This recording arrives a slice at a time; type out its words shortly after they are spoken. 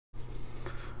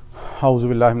A'udhu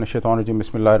billahi minash shaitanir rajim.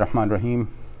 Bismillahir rahmanir rahim.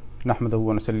 Nahmaduhu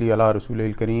wa nusalli ala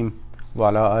rasulihil kareem wa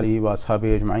ala alihi wa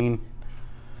ashabihi ajma'in.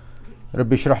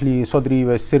 Rabbi shrah li sadri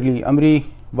wa yassir li amri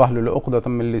wahlul 'uqdatam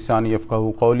min lisani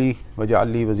yafqahu qawli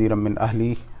waj'al li waziran min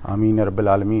ahli. Ameen ya rabbil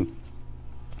alameen.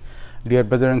 Dear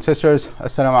brothers and sisters,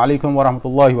 assalamu alaikum wa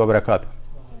rahmatullahi wa barakatuh.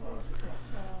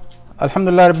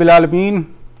 Alhamdulillah rabbil alameen.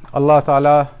 Allah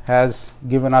Ta'ala has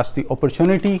given us the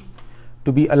opportunity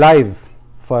to be alive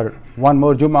for one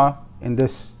more Juma in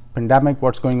this pandemic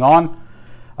what's going on.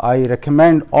 I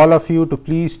recommend all of you to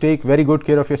please take very good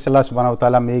care of yourself. Allah Subhanahu wa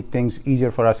Ta'ala make things easier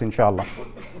for us, inshallah.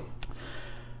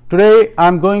 Today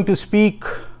I'm going to speak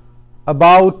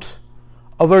about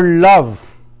our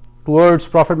love towards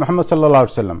Prophet Muhammad Sallallahu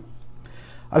Alaihi Wasallam.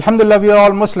 Alhamdulillah, we are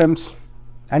all Muslims,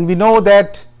 and we know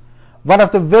that one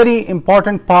of the very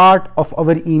important part of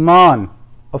our iman,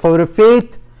 of our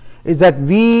faith, is that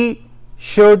we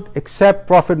should accept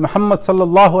Prophet Muhammad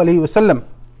Sallallahu Alaihi Wasallam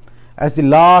as the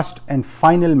last and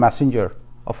final messenger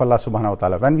of Allah Subhanahu wa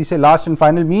Ta'ala. When we say last and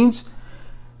final,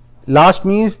 last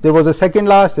means there was a second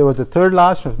last, there was a third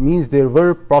last. It means there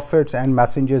were prophets and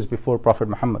messengers before Prophet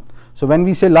Muhammad. So when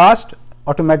we say last,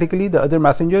 automatically the other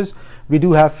messengers, we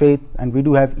do have faith and we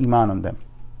do have iman on them.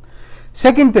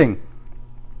 Second thing,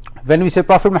 when we say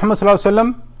Prophet Muhammad Sallallahu Alaihi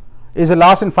Wasallam is the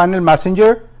last and final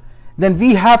messenger, then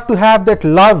we have to have that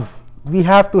love. We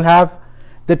have to have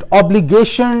that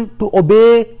obligation to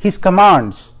obey his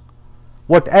commands,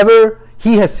 whatever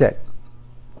he has said.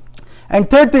 And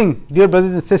third thing, dear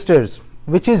brothers and sisters,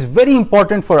 which is very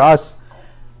important for us,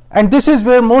 and this is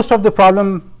where most of the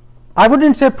problem, I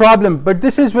wouldn't say problem, but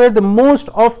this is where the most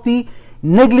of the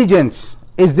negligence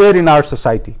is there in our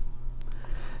society.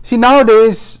 See,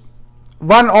 nowadays,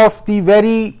 one of the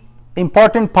very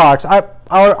important parts, I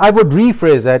would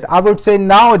rephrase it, I would say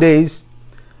nowadays,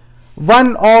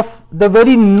 one of the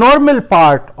very normal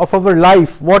part of our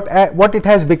life, what it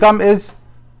has become is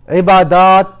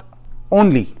ibadat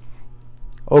only.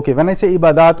 Okay, when I say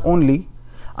ibadat only,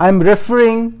 I am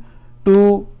referring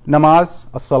to namaz,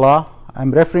 as-salah, I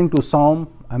am referring to saum,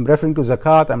 I am referring to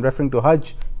zakat, I am referring to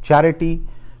hajj, charity,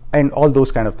 and all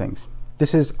those kind of things.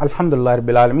 This is Alhamdulillah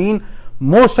Rabbil Alameen.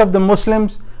 Most of the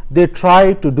Muslims, they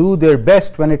try to do their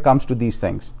best when it comes to these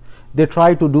things. They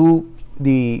try to do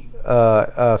the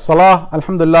salah,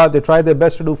 alhamdulillah, they try their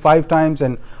best to do 5 times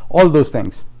and all those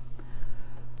things.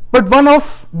 But one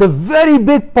of the very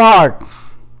big part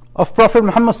of Prophet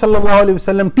Muhammad Sallallahu Alaihi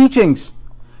Wasallam teachings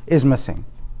is missing.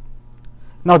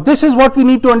 Now this is what we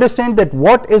need to understand, that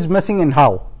what is missing and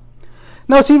how.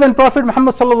 Now see, when Prophet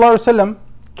Muhammad Sallallahu Alaihi Wasallam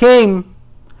came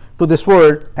to this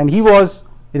world and he was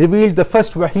revealed the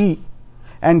first wahi,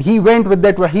 and he went with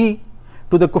that wahi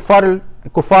to the kuffar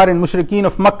and mushrikeen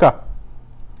of Makkah.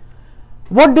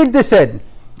 What did they say?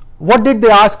 What did they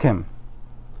ask him?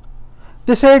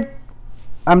 They said,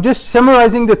 I'm just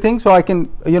summarizing the thing so I can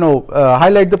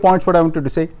highlight the points what I wanted to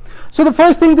say. So the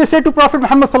first thing they said to Prophet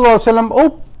Muhammad Sallallahu Alaihi Wasallam,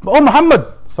 oh Muhammad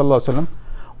Sallallahu Alaihi Wasallam,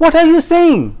 what are you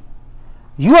saying?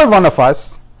 You are one of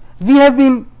us. We have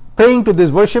been praying to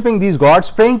this, worshipping these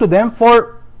gods, praying to them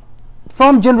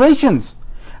from generations,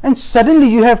 and suddenly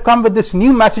you have come with this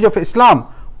new message of Islam.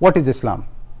 What is Islam?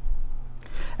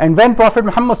 And when Prophet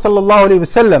Muhammad Sallallahu Alaihi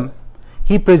Wasallam,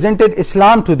 he presented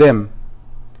Islam to them.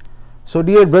 So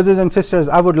dear brothers and sisters,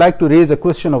 I would like to raise a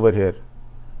question over here.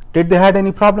 Did they had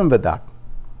any problem with that?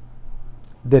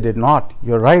 They did not.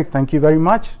 You're right. Thank you very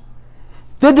much.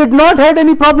 They did not had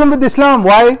any problem with Islam.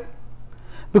 Why?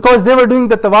 Because they were doing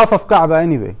the tawaf of Kaaba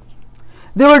anyway.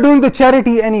 They were doing the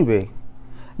charity anyway.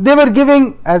 They were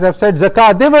giving, as I've said,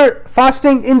 zakat. They were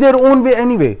fasting in their own way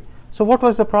anyway. So what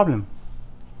was the problem?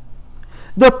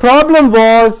 The problem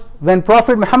was when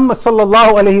Prophet Muhammad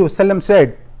Sallallahu Alaihi Wasallam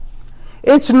said,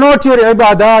 it's not your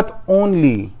ibadat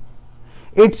only,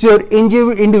 it's your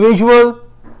individual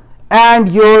and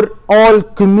your all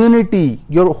community,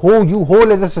 you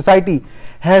whole as a society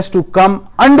has to come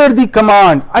under the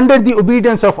command, under the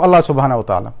obedience of Allah Subhanahu wa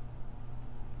Ta'ala.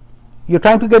 You're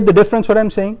trying to get the difference what I'm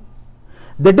saying?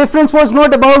 The difference was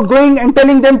not about going and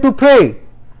telling them to pray,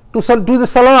 to the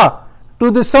salah, to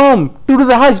the saum, to do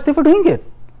the hajj. They were doing it.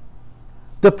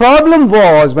 The problem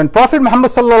was when Prophet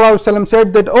Muhammad Sallallahu Alaihi Wasallam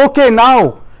said that, okay,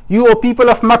 now you O people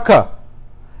of Makkah,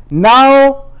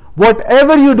 now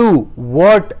whatever you do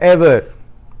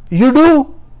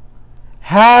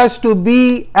has to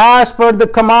be as per the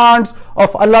commands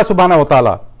of Allah Subhanahu wa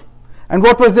Ta'ala. And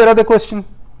what was their other question?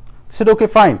 They said, okay,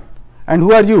 fine. And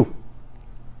who are you?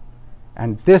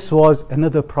 And this was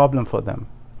another problem for them.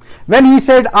 When he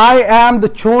said, I am the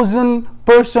chosen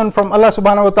person from Allah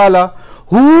Subhanahu wa Ta'ala,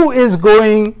 who is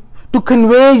going to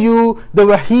convey you the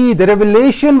wahi, the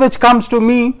revelation which comes to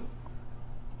me,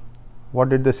 What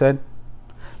did they say?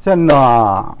 Said,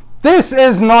 no, this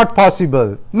is not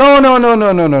possible. No, no, no,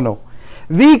 no, no, no, no.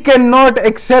 We cannot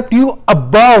accept you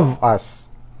above us.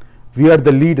 We are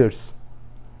the leaders.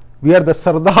 We are the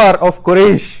Sardar of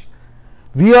Quraysh.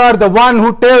 We are the one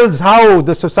who tells how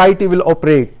the society will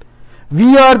operate.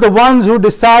 We are the ones who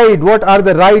decide what are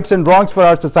the rights and wrongs for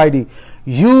our society.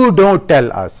 You don't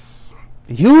tell us.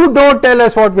 You don't tell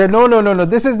us what we are. No, no, no, no.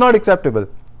 This is not acceptable.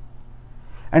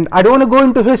 And I don't want to go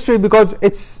into history because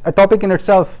it's a topic in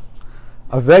itself,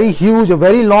 a very huge, a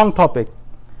very long topic.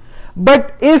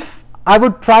 But if I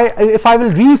will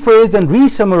rephrase and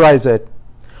re-summarize it,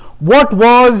 what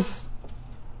was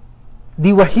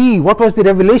the wahi, what was the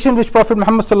revelation which Prophet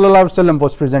Muhammad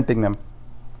was presenting them?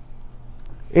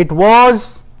 It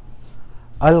was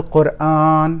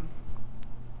Al-Quran,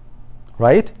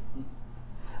 right?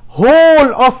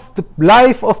 Whole of the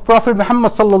life of Prophet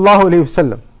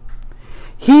Muhammad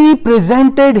he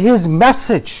presented his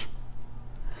message,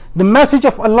 the message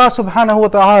of Allah subhanahu wa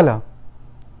ta'ala,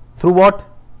 through what?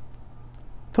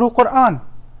 Through Quran.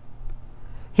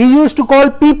 He used to call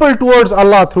people towards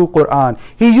Allah through Quran.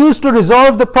 He used to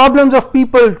resolve the problems of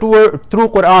people through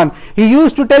Quran. He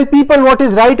used to tell people what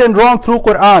is right and wrong through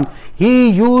Quran. He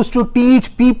used to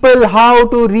teach people how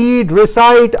to read,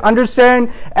 recite, understand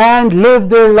and live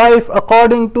their life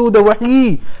according to the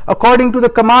wahi, according to the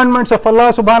commandments of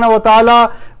Allah subhanahu wa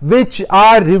ta'ala, which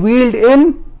are revealed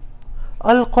in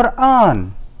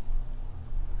Al-Quran.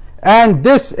 And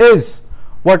this is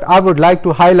what I would like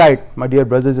to highlight, my dear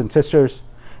brothers and sisters,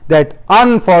 that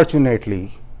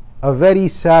unfortunately a very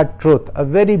sad truth, a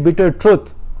very bitter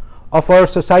truth of our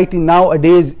society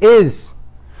nowadays is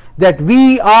that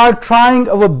we are trying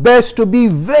our best to be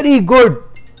very good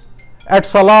at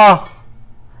salah,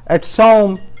 at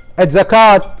saum, at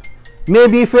zakat.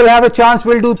 Maybe if we'll have a chance,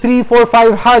 we'll do 3, 4,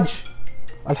 5 hajj.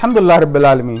 Alhamdulillah Rabbil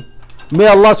Alameen. May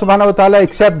Allah subhanahu wa ta'ala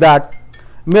accept that.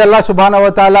 May Allah subhanahu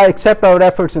wa ta'ala accept our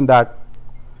efforts in that.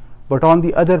 But on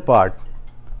the other part,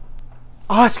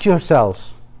 ask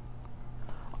yourselves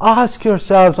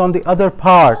on the other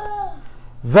part,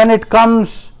 when it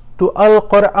comes to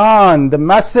Al-Quran, the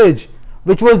message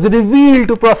which was revealed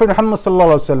to Prophet Muhammad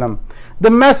sallallahu alaihi wasallam, the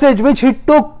message which he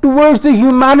took towards the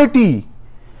humanity,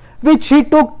 which he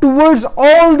took towards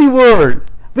all the world,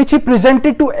 which he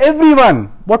presented to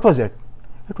everyone, what was it?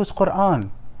 It was Quran.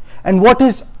 And what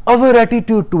is our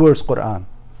attitude towards Quran?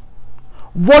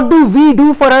 What do we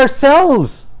do for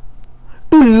ourselves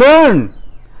to learn,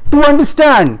 to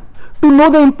understand, to know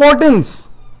the importance?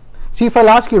 See, if I'll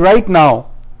ask you right now,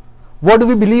 what do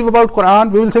we believe about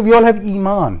Quran? We will say we all have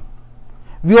Iman.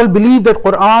 We all believe that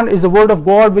Quran is the word of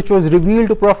God which was revealed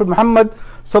to Prophet Muhammad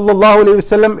sallallahu alaihi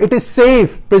wasallam. It is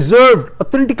safe, preserved,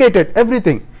 authenticated,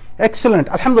 everything. Excellent.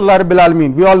 Alhamdulillah Rabbil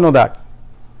Alameen. We all know that.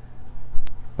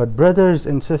 But brothers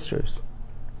and sisters,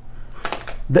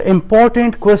 the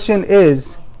important question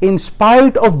is, in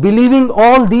spite of believing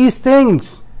all these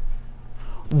things,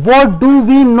 what do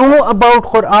we know about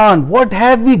Quran? What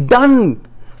have we done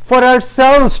for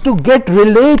ourselves to get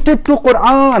related to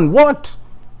Quran? What?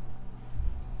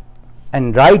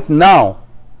 And right now,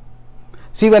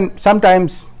 see, when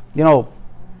sometimes,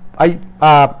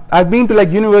 I've been to like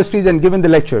universities and given the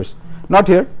lectures, not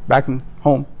here, back in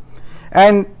home,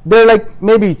 and there are like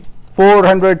maybe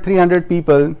 400, 300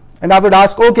 people, and I would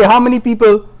ask, okay, how many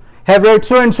people have read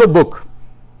so and so book?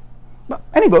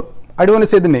 Any book, I don't want to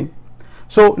say the name.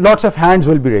 So lots of hands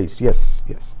will be raised. Yes,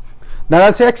 yes. Now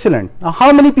I'll say, excellent. Now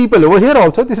how many people over here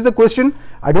also? This is the question.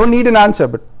 I don't need an answer,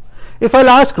 but if I'll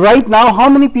ask right now, how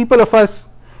many people of us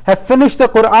have finished the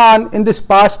Quran in this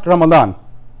past Ramadan?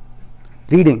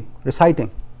 Reading,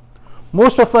 reciting.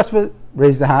 Most of us will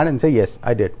raise the hand and say, yes,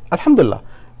 I did. Alhamdulillah.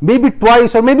 Maybe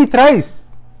twice or maybe thrice.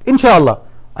 Inshallah.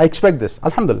 I expect this.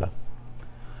 Alhamdulillah.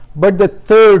 But the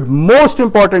third most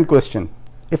important question,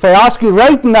 if I ask you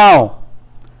right now,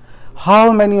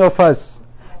 how many of us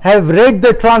have read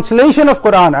the translation of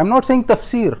Quran? I'm not saying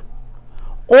tafsir.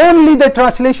 Only the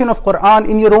translation of Quran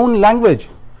in your own language,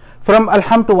 from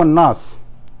Alham to Wan Nas.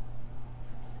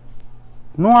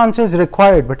 No answer is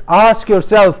required, but ask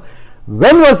yourself,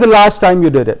 when was the last time you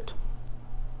did it?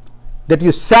 That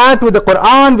you sat with the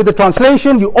Quran, with the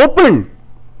translation, you opened,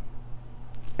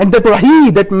 and that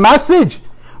wahi, that message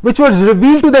which was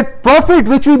revealed to that prophet,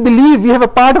 which we believe, we have a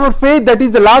part of our faith that is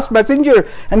the last messenger,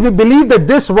 and we believe that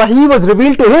this wahi was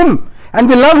revealed to him and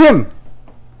we love him.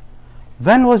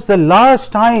 When was the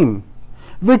last time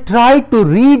we tried to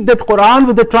read that Quran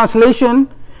with the translation,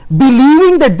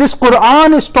 believing that this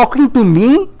Quran is talking to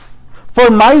me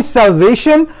for my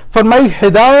salvation, for my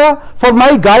hidayah, for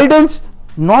my guidance?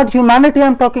 Not humanity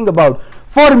I'm talking about.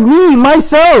 For me,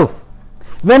 myself.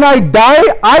 When I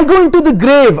die, I go into the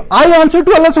grave. I answer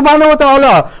to Allah subhanahu wa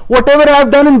ta'ala whatever I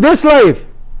have done in this life.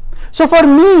 So for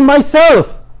me,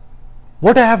 myself,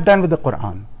 what I have done with the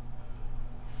Quran.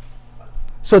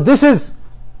 So this is,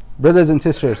 brothers and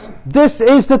sisters, this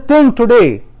is the thing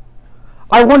today.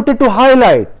 I wanted to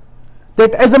highlight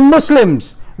that as a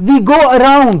Muslims, we go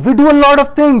around, we do a lot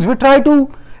of things, we try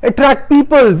to attract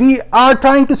people, we are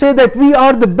trying to say that we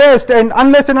are the best, and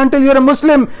unless and until you're a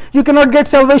Muslim, you cannot get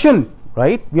salvation,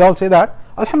 right? We all say that.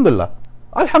 Alhamdulillah,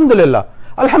 Alhamdulillah,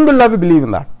 Alhamdulillah, we believe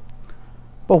in that.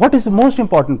 But what is the most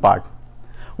important part?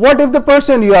 What if the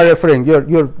person you are referring,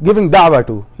 you're giving da'wah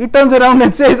to, he turns around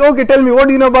and says, okay, tell me, what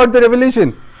do you know about the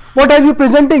revelation? What are you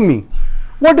presenting me?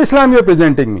 What Islam you're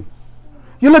presenting me?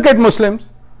 You look at Muslims,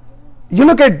 you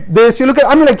look at this, you look at,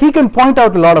 I mean, like, he can point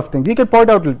out a lot of things. He can point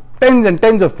out tens and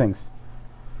tens of things.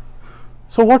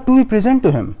 So what do we present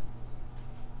to him?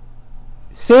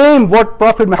 Same what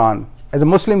Prophet Muhammad, as a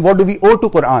Muslim, what do we owe to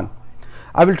Quran?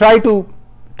 I will try to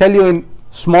tell you in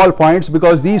small points,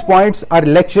 because these points are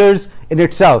lectures in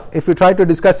itself. If we try to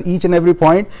discuss each and every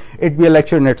point, it'd be a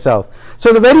lecture in itself.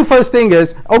 So the very first thing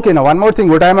is, okay, now one more thing,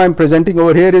 what I'm presenting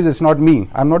over here is, it's not me.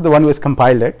 I'm not the one who has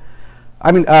compiled it.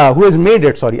 I mean, who has made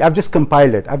it, sorry. I've just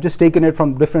compiled it. I've just taken it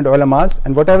from different ulamas,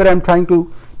 and whatever I'm trying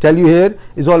to tell you here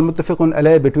is all muttafiqun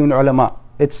alayh between ulama.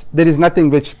 There is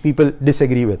nothing which people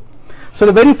disagree with. So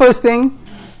the very first thing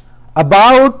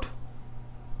about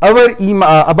our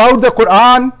iman, about the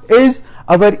Quran, is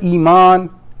our iman,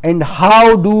 and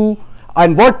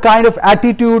and what kind of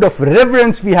attitude of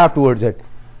reverence we have towards it.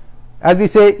 As we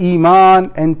say,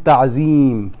 iman and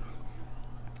ta'zeem.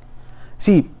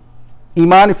 See,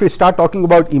 Iman, if we start talking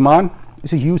about Iman,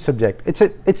 it's a huge subject. It's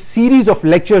a series of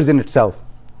lectures in itself.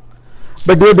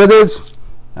 But dear brothers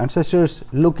and sisters,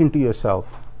 look into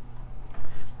yourself.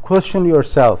 Question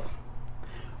yourself.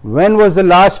 When was the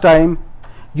last time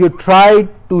you tried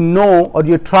to know, or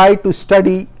you tried to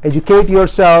study, educate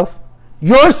yourself,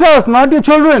 not your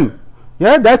children?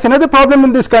 Yeah, that's another problem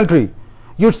in this country.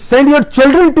 You send your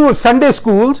children to Sunday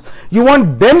schools, you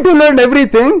want them to learn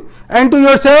everything, and to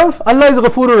yourself, Allah is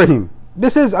Ghafoorur Rahim.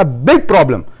 This is a big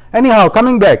problem. Anyhow,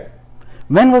 coming back,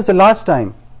 when was the last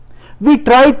time we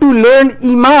tried to learn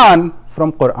Iman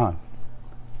from Quran?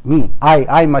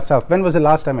 I myself, when was the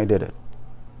last time I did it?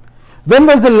 When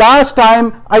was the last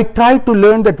time I tried to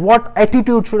learn that what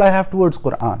attitude should I have towards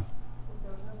Quran?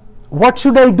 What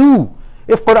should I do?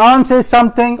 If Quran says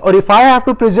something, or if I have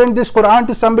to present this Quran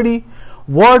to somebody,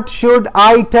 what should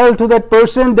I tell to that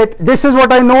person that this is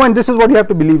what I know and this is what you have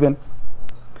to believe in?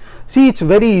 See, it's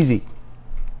very easy.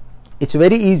 It's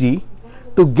very easy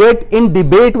to get in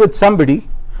debate with somebody,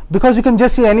 because you can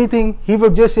just say anything, he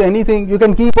would just say anything, you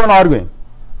can keep on arguing.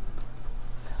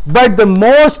 But the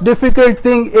most difficult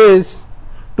thing is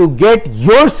to get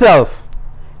yourself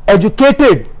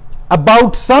educated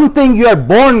about something you are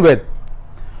born with.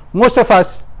 Most of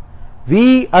us,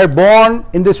 we are born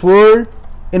in this world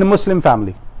in a Muslim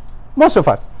family. Most of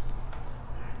us.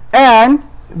 And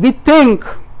we think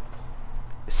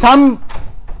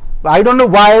I don't know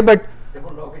why, but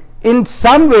in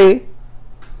some way,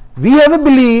 we have a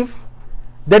belief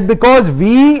that because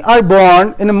we are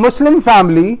born in a Muslim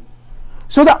family,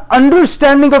 so the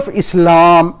understanding of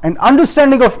Islam and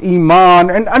understanding of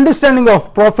Iman and understanding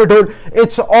of prophethood,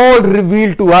 it's all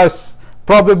revealed to us,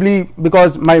 probably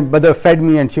because my mother fed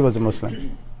me and she was a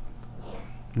Muslim.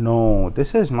 No,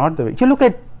 this is not the way. You look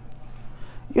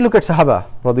at Sahaba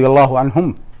radiyallahu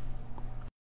anhum.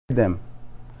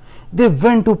 They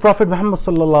went to Prophet Muhammad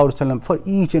sallallahu alaihi wasallam for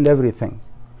each and everything.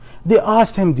 They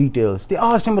asked him details. They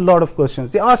asked him a lot of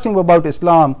questions. They asked him about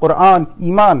Islam, Quran,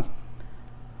 Iman.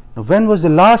 Now, when was the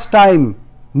last time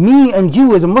me and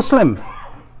you as a Muslim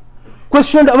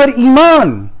questioned our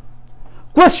Iman,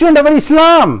 questioned our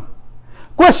Islam,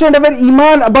 questioned our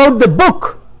Iman about the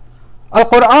book,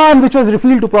 Al-Quran, which was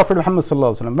revealed to Prophet Muhammad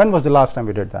sallallahu alaihi wasallam? When was the last time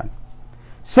we did that?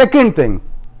 Second thing,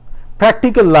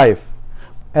 practical life.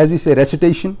 As we say,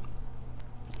 recitation.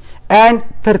 And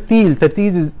tartil.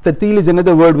 Tartil is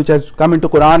another word which has come into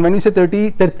Quran. When we say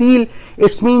tartil,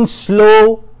 it means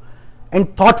slow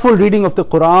and thoughtful reading of the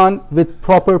Quran with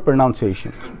proper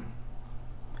pronunciations.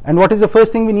 And what is the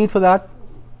first thing we need for that?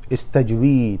 Is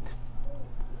tajweed.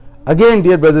 Again,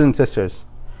 dear brothers and sisters,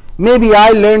 maybe I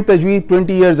learned tajweed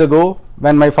 20 years ago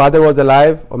when my father was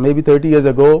alive, or maybe 30 years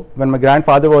ago when my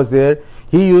grandfather was there.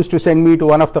 He used to send me to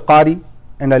one of the qari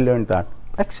and I learned that.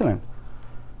 Excellent.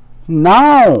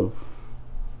 Now,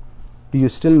 do you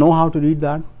still know how to read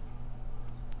that?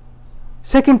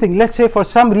 Second thing, let's say for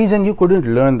some reason you couldn't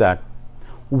learn that.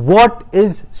 What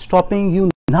is stopping you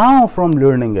now from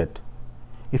learning it?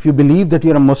 if you believe that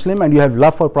you're a Muslim and you have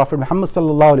love for Prophet Muhammad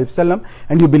sallallahu alaihi wasallam,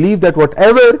 and you believe that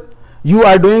whatever you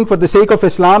are doing for the sake of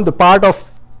Islam, the part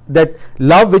of that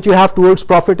love which you have towards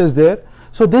Prophet is there.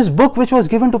 So this book which was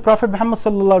given to Prophet Muhammad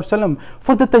sallallahu alaihi wasallam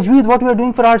for the tajweed, what we are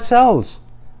doing for ourselves.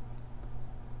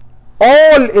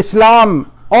 All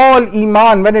Islam, all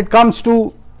Iman, when it comes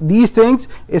to these things,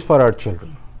 is for our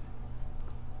children.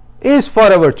 Is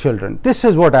for our children. This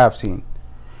is what I have seen.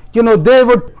 You know, they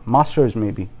would masters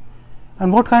maybe.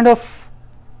 And what kind of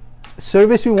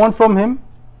service we want from him?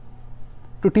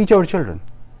 To teach our children,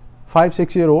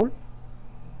 5-6-year-old.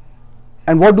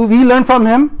 And what do we learn from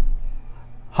him?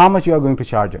 How much you are going to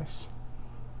charge us?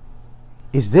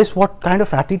 Is this what kind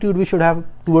of attitude we should have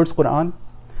towards Quran?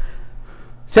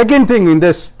 Second thing in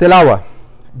this tilawah,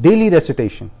 daily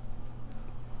recitation.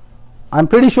 I'm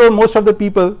pretty sure most of the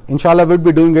people, inshallah, would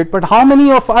be doing it, but how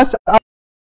many of us are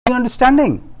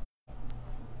understanding?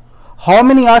 How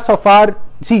many of us are,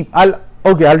 I'll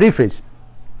rephrase.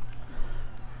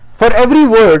 For every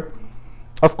word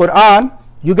of Quran,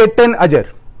 you get 10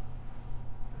 ajr.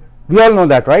 We all know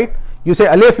that, right? You say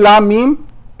alif, lam, mim.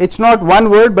 It's not one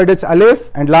word, but it's alif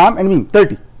and lam and mim.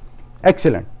 30.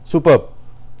 Excellent. Superb.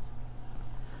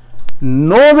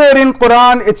 Nowhere in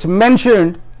Quran it's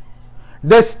mentioned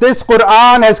this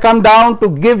Quran has come down to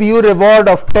give you reward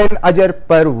of 10 ajr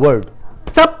per word.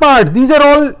 Subparts, these are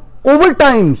all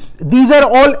overtimes. These are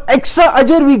all extra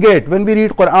ajr we get when we read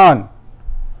Quran.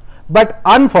 But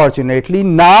unfortunately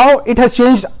now it has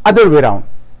changed other way around.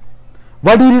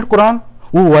 Why do you read Quran?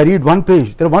 Oh, I read one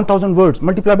page. There are 1000 words.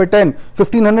 Multiply by 10.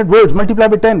 1500 words. Multiply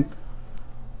by 10.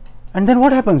 And then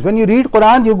what happens? When you read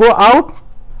Quran, you go out.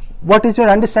 What is your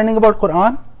understanding about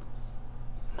Quran?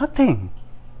 Nothing.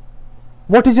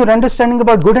 What is your understanding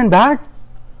about good and bad?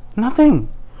 Nothing.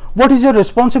 What is your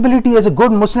responsibility as a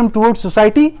good Muslim towards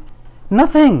society?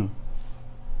 Nothing.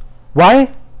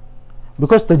 Why?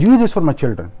 Because tajweed is for my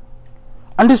children.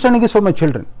 Understanding is for my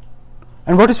children.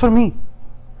 And what is for me?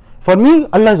 For me,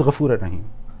 Allah is Ghafoor Rahim.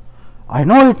 I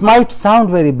know it might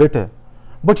sound very bitter,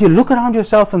 but you look around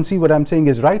yourself and see what I'm saying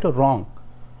is right or wrong.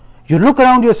 You look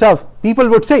around yourself, people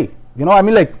would say,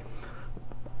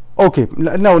 okay,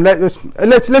 no,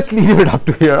 let's leave it up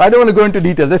to here. I don't want to go into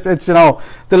detail. It's there are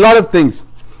a lot of things.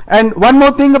 And one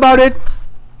more thing about it,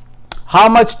 how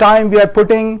much time we are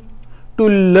putting to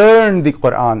learn the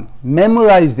Quran,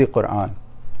 memorize the Quran.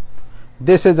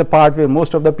 This is a part where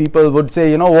most of the people would say,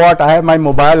 you know what, I have my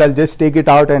mobile, I'll just take it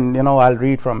out and I'll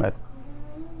read from it.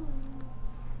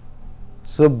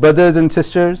 So brothers and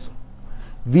sisters,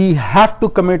 we have to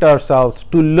commit ourselves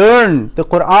to learn the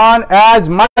Quran as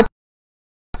much.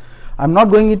 I'm not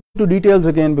going into details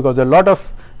again because there are a lot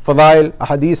of fadail,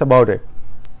 hadith about it.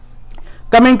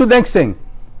 Coming to the next thing,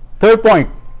 third point,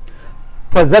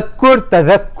 tazakkur,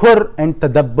 tadhakkur and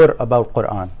tadabbur about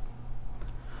Quran.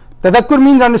 Tadakkur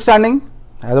means understanding,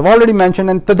 as I've already mentioned,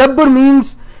 and tadabbur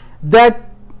means that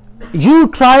you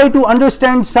try to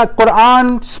understand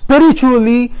Quran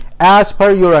spiritually as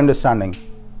per your understanding.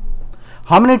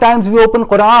 How many times we open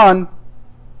Quran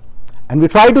and we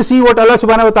try to see what Allah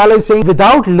subhanahu wa ta'ala is saying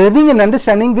without learning and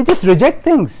understanding, we just reject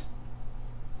things.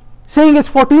 Saying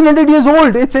it's 1400 years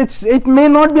old, it may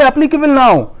not be applicable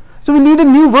now. So we need a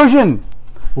new version.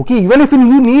 Okay, even if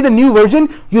you need a new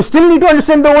version, you still need to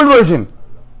understand the old version.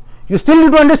 You still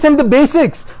need to understand the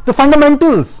basics, the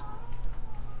fundamentals.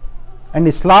 And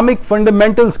Islamic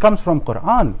fundamentals comes from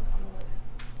Quran.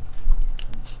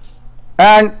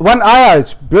 And one ayah,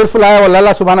 it's beautiful ayah,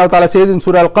 Allah subhanahu wa ta'ala says in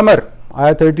Surah Al-Qamar,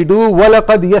 ayah 32,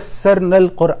 وَلَقَدْ يَسَّرْنَا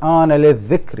الْقُرْآنَ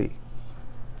لِلذِّكْرِ.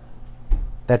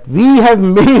 That we have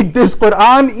made this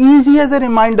Quran easy as a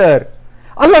reminder.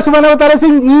 Allah subhanahu wa ta'ala is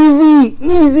saying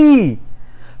easy.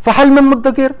 فَحَلْ مِن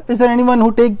مُدَّكِرٍ. Is there anyone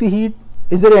who take the heed?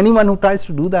 Is there anyone who tries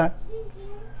to do that?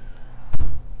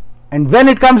 And when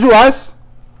it comes to us,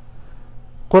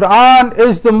 Quran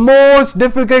is the most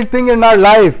difficult thing in our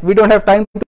life. We don't have time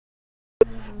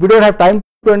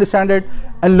to understand it.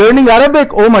 And learning Arabic,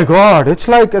 oh my God, it's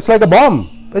like a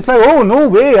bomb. It's like, oh no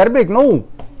way, Arabic, no.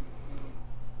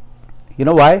 You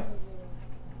know why?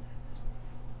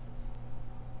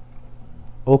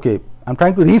 Okay, I'm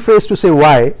trying to rephrase to say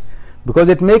why, because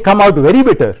it may come out very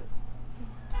bitter.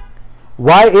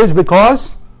 Why is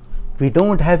because we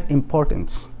don't have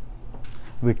importance.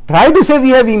 We try to say we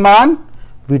have Iman,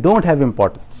 we don't have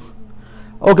importance.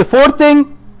 Okay, fourth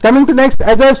thing, coming to next,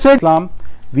 as I've said, Islam,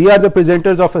 we are the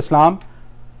presenters of Islam.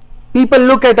 People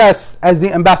look at us as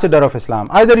the ambassador of Islam.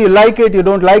 Either you like it, you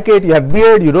don't like it, you have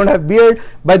beard, you don't have beard.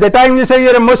 By the time you say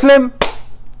you're a Muslim,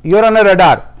 you're on a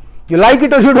radar. You like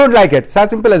it or you don't like it. It's as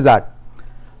simple as that.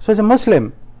 So as a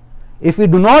Muslim, if we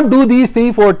do not do these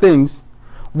 3-4 things,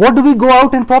 what do we go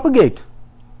out and propagate?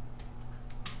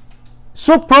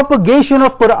 So propagation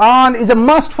of Quran is a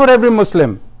must for every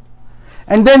Muslim.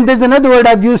 And then there's another word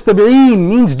I've used, tabi'een,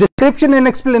 means description and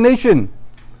explanation.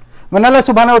 When Allah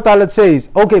subhanahu wa ta'ala says,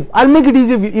 okay, I'll make it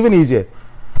easy, even easier.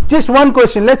 Just one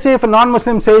question. Let's say if a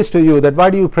non-Muslim says to you that, why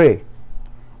do you pray?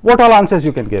 What all answers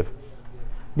you can give?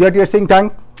 That you're saying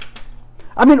tongue?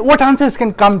 I mean, what answers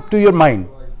can come to your mind?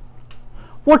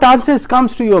 What answers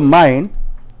comes to your mind?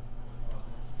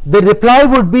 The reply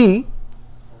would be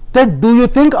that, do you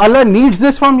think Allah needs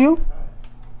this from you?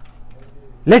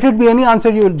 Let it be any answer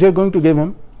you're going to give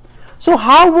him. So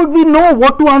how would we know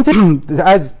what to answer?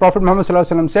 As Prophet Muhammad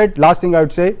sallallahu alaihi wasallam said, last thing I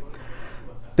would say,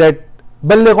 that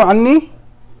ballighu anni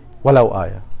walau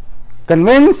ayah.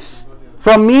 Convince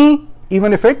from me,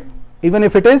 even if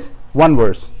it is one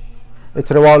verse.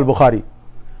 It's Rawah al-Bukhari.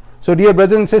 So dear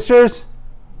brothers and sisters,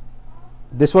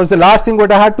 this was the last thing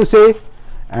what I had to say,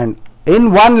 and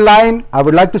in one line I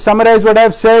would like to summarize what I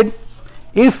have said.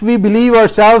 If we believe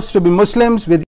ourselves to be Muslims with